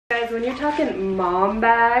guys, when you're talking mom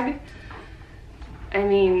bag, I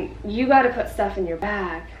mean, you gotta put stuff in your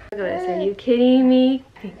bag. Look at this, are you kidding me?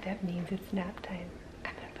 I think that means it's nap time.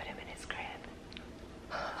 I'm gonna put him in his crib.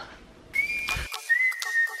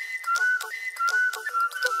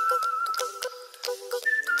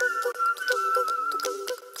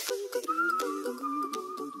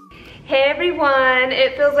 Hey everyone,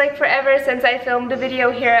 it feels like forever since I filmed a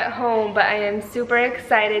video here at home, but I am super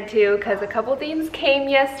excited too because a couple things came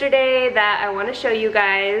yesterday that I want to show you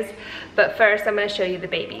guys. But first I'm going to show you the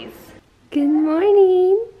babies. Good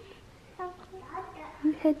morning.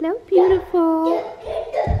 Hello, beautiful.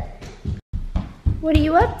 What are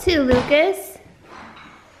you up to, Lucas?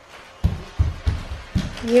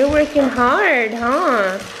 You're working hard,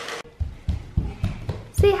 huh?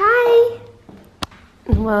 Say hi.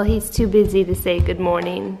 Well, he's too busy to say good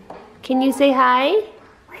morning. Can you say hi?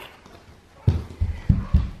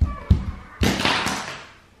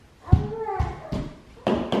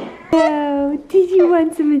 Oh, did you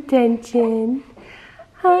want some attention?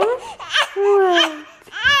 Huh? What?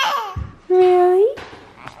 Really?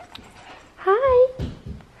 Hi?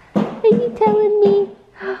 Are you telling me?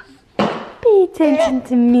 Pay attention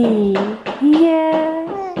to me. Yeah.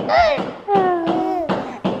 Oh.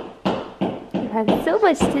 You have so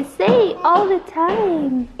much to say all the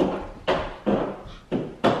time.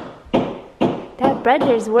 That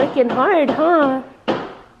brother's working hard, huh?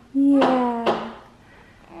 Yeah.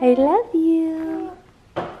 I love you.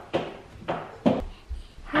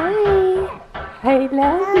 Hi. I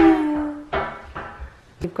love you.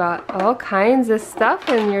 You've got all kinds of stuff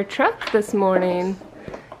in your truck this morning.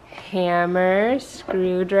 Hammer,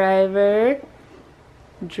 screwdriver,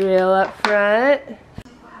 drill up front.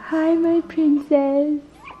 Hi, my princess.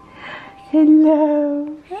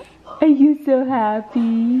 Hello. Are you so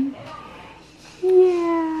happy?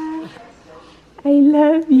 Yeah. I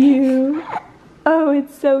love you. Oh,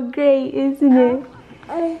 it's so great, isn't it?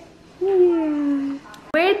 Yeah.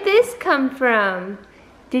 Where'd this come from?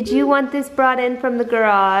 Did you want this brought in from the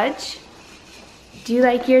garage? Do you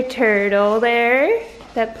like your turtle there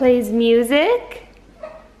that plays music?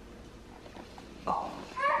 Oh.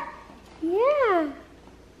 Yeah.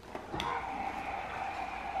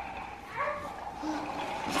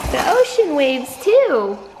 The ocean waves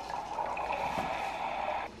too.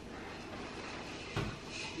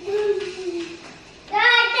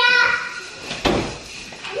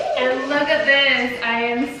 And look at this. I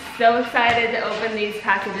am so excited to open these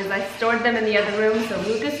packages. I stored them in the other room so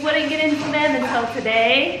Lucas wouldn't get into them until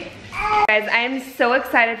today. Guys, I am so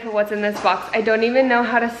excited for what's in this box. I don't even know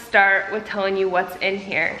how to start with telling you what's in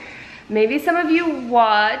here. Maybe some of you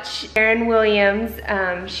watch Aaryn Williams.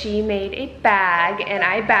 She made a bag and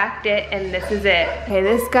I backed it and this is it. Okay,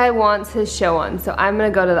 this guy wants his show on, so I'm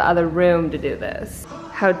gonna go to the other room to do this.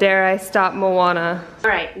 How dare I stop Moana.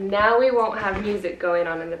 All right, now we won't have music going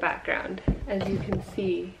on in the background. As you can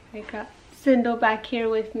see, I got Sindel back here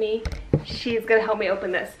with me. She's gonna help me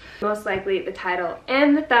open this. Most likely the title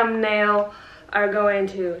and the thumbnail are going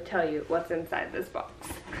to tell you what's inside this box.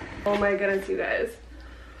 Oh my goodness, you guys.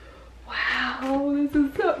 Wow, this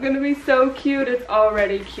is gonna be so cute. It's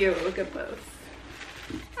already cute. Look at this.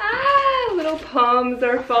 Ah, little palms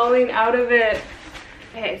are falling out of it.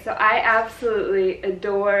 Okay, so I absolutely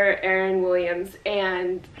adore Aaryn Williams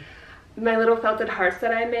and my little felted hearts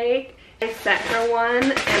that I make. I sent her one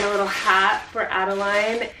and a little hat for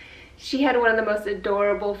Adeline. She had one of the most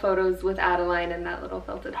adorable photos with Adeline and that little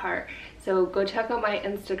felted heart. So go check out my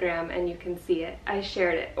Instagram and you can see it. I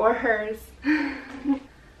shared it, or hers.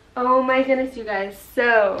 Oh my goodness, you guys.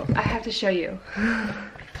 So, I have to show you.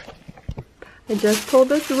 I just pulled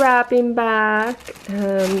this wrapping back.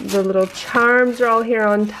 The little charms are all here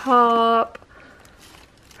on top.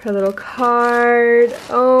 Her little card.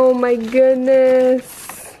 Oh my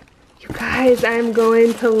goodness. You guys, I'm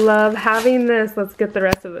going to love having this. Let's get the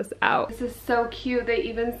rest of this out. This is so cute. They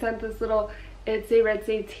even sent this little ITZY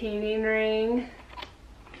RITZY teething ring.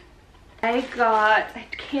 I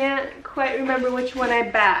can't quite remember which one I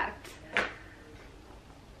backed.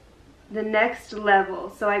 The Next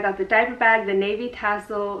Level. So I got the diaper bag, the navy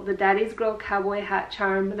tassel, the Daddy's Girl cowboy hat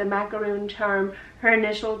charm, the macaroon charm, her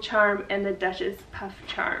initial charm, and the Duchess puff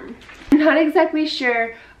charm. I'm not exactly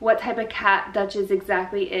sure what type of cat Duchess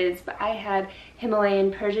exactly is, but I had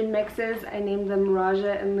Himalayan Persian mixes. I named them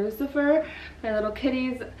Raja and Lucifer. My little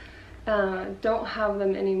kitties don't have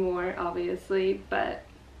them anymore, obviously, but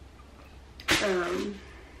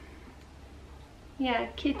yeah,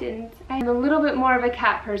 kittens. I'm a little bit more of a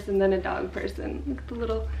cat person than a dog person. Look at the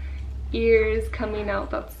little ears coming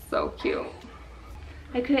out. That's so cute.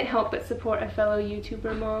 I couldn't help but support a fellow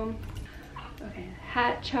YouTuber mom. Okay,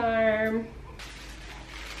 hat charm.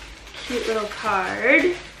 Cute little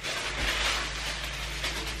card.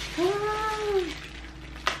 Oh,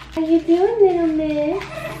 how you doing, little miss?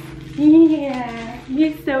 Yeah,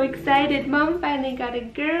 you're so excited. Mom finally got a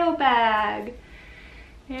girl bag.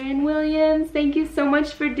 Aaryn Williams, thank you so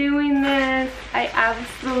much for doing this. I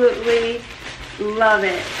absolutely love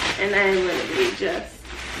it, and I'm gonna be just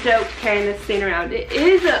stoked carrying this thing around. It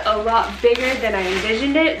is a lot bigger than I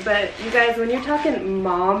envisioned it, but you guys, when you're talking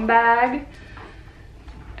mom bag,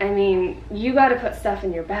 I mean, you gotta put stuff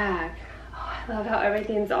in your bag. Oh, I love how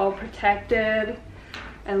everything's all protected.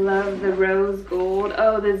 I love the rose gold.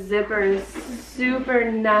 Oh, the zipper is super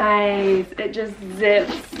nice. It just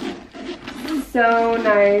zips so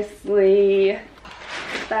nicely.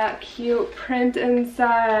 That cute print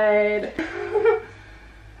inside.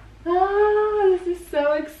 Oh, this is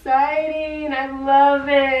so exciting. I love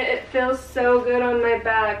it. It feels so good on my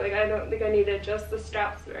back. Like, I don't think I need to adjust the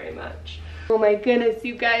straps very much. Oh my goodness,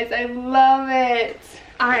 you guys, I love it.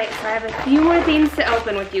 All right, so I have a few more things to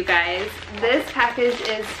open with you guys. This package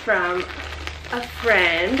is from a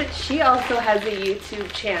friend. She also has a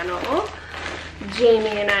YouTube channel.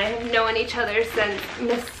 Jamie and I have known each other since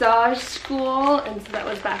massage school, and so that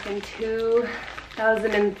was back in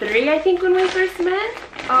 2003, I think, when we first met.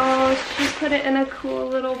 Oh, she put it in a cool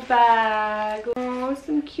little bag. Oh,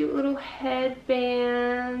 some cute little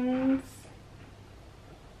headbands.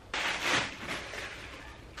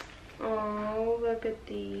 Oh, look at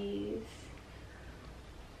these.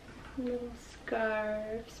 Little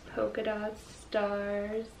scarves, polka dots,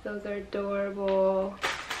 stars. Those are adorable.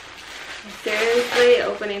 Seriously,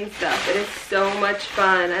 opening stuff. It is so much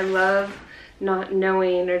fun. I love not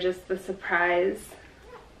knowing, or just the surprise.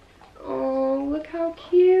 Oh, look how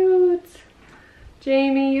cute.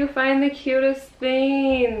 Jamie, you find the cutest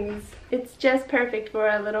things. It's just perfect for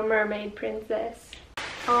a little mermaid princess.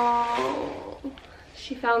 Oh.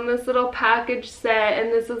 She found this little package set,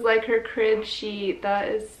 and this is like her crib sheet. That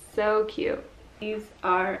is so cute. These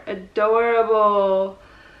are adorable.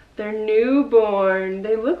 They're newborn.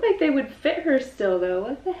 They look like they would fit her still though.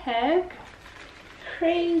 What the heck?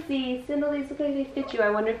 Crazy. Sandal, these look like they fit you. I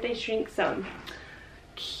wonder if they shrink some.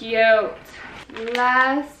 Cute.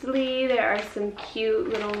 Lastly, there are some cute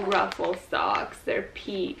little ruffle socks. They're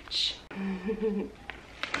peach.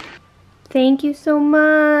 Thank you so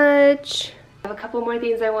much. I have a couple more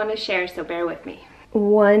things I want to share, so bear with me.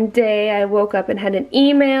 One day I woke up and had an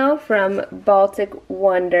email from Baltic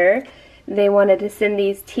Wonder. They wanted to send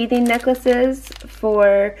these teething necklaces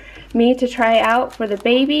for me to try out for the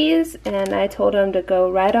babies, and I told them to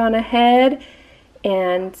go right on ahead.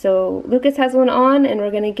 And so Lucas has one on, and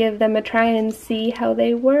we're going to give them a try and see how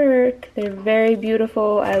they work. They're very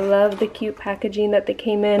beautiful. I love the cute packaging that they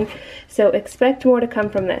came in, so expect more to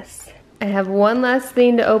come from this. I have one last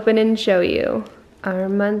thing to open and show you. Our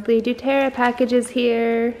monthly doTERRA package is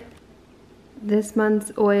here. This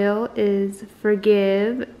month's oil is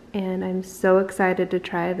Forgive, and I'm so excited to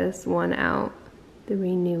try this one out. The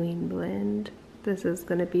Renewing Blend. This is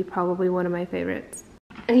gonna be probably one of my favorites.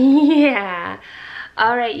 Yeah.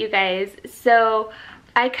 All right, you guys. So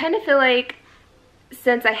I kind of feel like,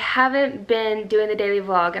 since I haven't been doing the daily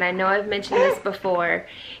vlog, and I know I've mentioned this before,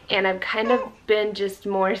 and I've kind of been just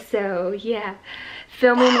more so, yeah,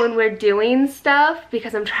 filming when we're doing stuff,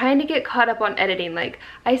 because I'm trying to get caught up on editing. Like,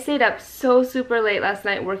 I stayed up so super late last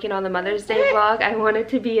night working on the Mother's Day vlog. I want it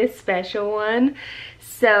to be a special one.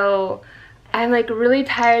 So I'm like really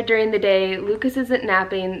tired during the day. Lucas isn't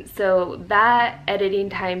napping, so that editing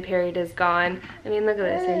time period is gone. I mean, look at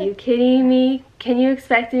this. Are you kidding me? Can you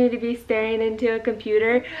expect me to be staring into a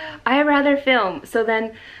computer? I'd rather film. So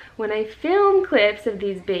then when I film clips of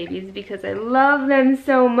these babies, because I love them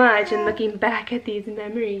so much, and looking back at these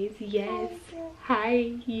memories, yes,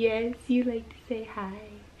 hi, yes, you like to say hi.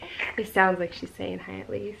 It sounds like she's saying hi at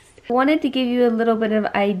least. I wanted to give you a little bit of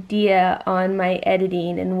idea on my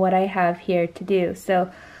editing and what I have here to do.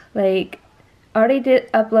 So, like, already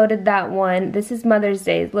uploaded that one. This is Mother's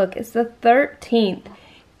Day. Look, it's the 13th,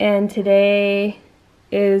 and today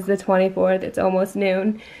is the 24th. It's almost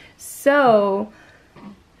noon. So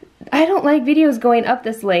I don't like videos going up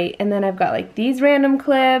this late, and then I've got like these random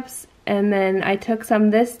clips, and then I took some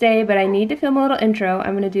this day, but I need to film a little intro.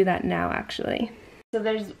 I'm gonna do that now, actually. So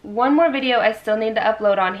there's one more video I still need to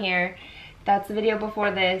upload on here. That's the video before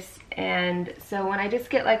this, and so when I just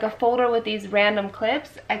get like a folder with these random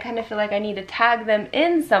clips, I kind of feel like I need to tag them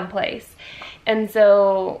in someplace, and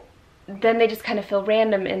so then they just kind of feel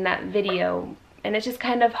random in that video and it's just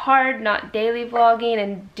kind of hard not daily vlogging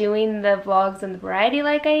and doing the vlogs and the variety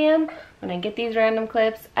like I am when I get these random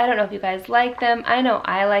clips. I don't know if you guys like them. I know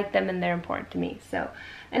I like them and they're important to me. So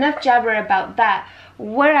enough jabber about that.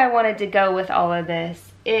 Where I wanted to go with all of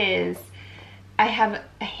this is I have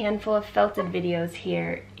a handful of felted videos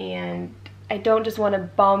here, and I don't just want to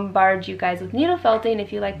bombard you guys with needle felting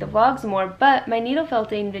if you like the vlogs more, but my needle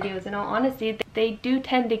felting videos, in all honesty, they do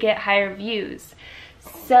tend to get higher views.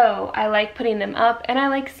 So I like putting them up, and I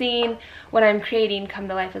like seeing what I'm creating come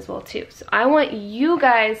to life as well too. So I want you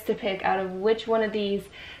guys to pick out of which one of these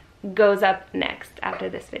goes up next after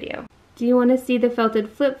this video. Do you want to see the felted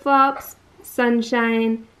flip-flops,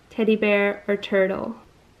 sunshine, teddy bear, or turtle?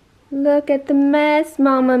 Look at the mess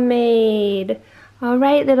Mama made. All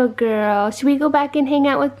right, little girl. Should we go back and hang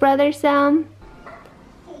out with brother some?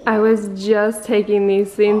 I was just taking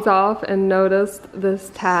these scenes off and noticed this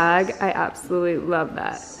tag. I absolutely love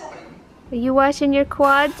that. Are you washing your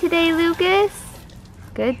quad today, Lucas?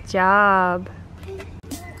 Good job.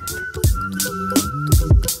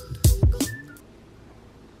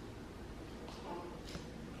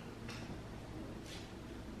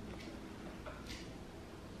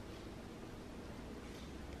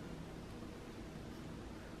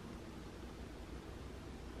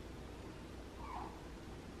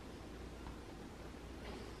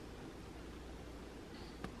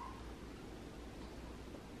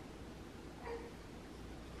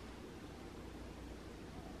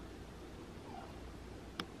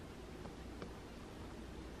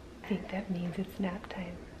 I think that means it's nap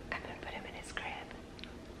time. I'm gonna put him in his crib.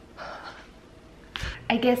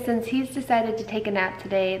 I guess since he's decided to take a nap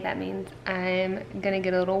today, that means I'm gonna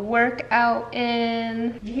get a little workout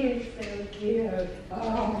in. You're so cute.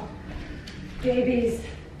 Oh, babies.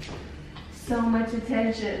 So much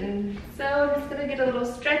attention. So I'm just gonna get a little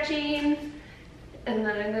stretching, and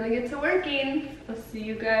then I'm gonna get to working. I'll see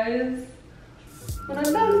you guys when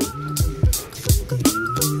I'm done.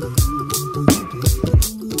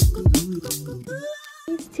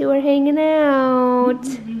 These two are hanging out.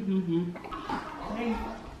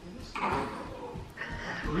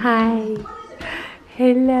 Hi.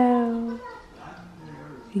 Hello.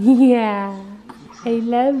 Yeah. I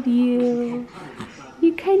love you.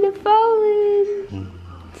 You kind of fallen.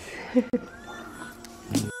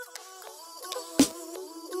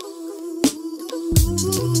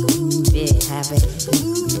 Be happy.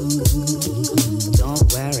 Don't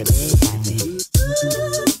worry, be happy.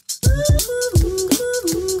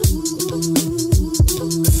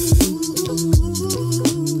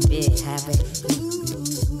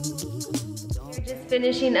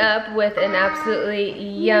 Finishing up with an absolutely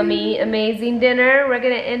yummy, amazing dinner. We're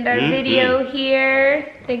gonna end our video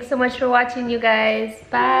here. Thanks so much for watching, you guys.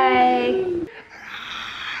 Bye.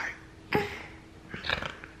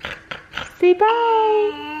 Say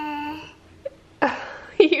bye. Oh,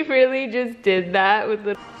 you really just did that with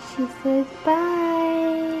the... She says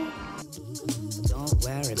bye. Don't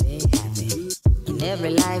worry, be happy. In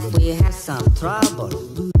every life we have some trouble,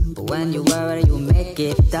 but when you worry, you make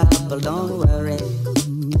it double. Don't worry.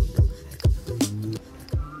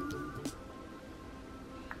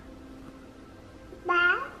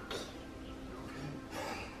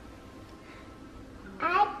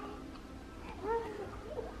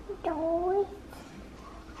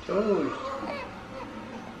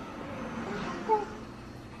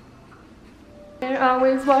 They're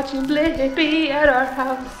always watching Blippi at our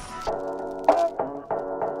house.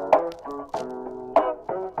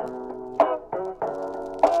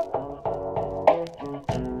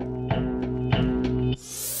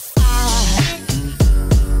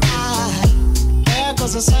 There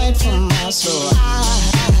goes a sight from my soul.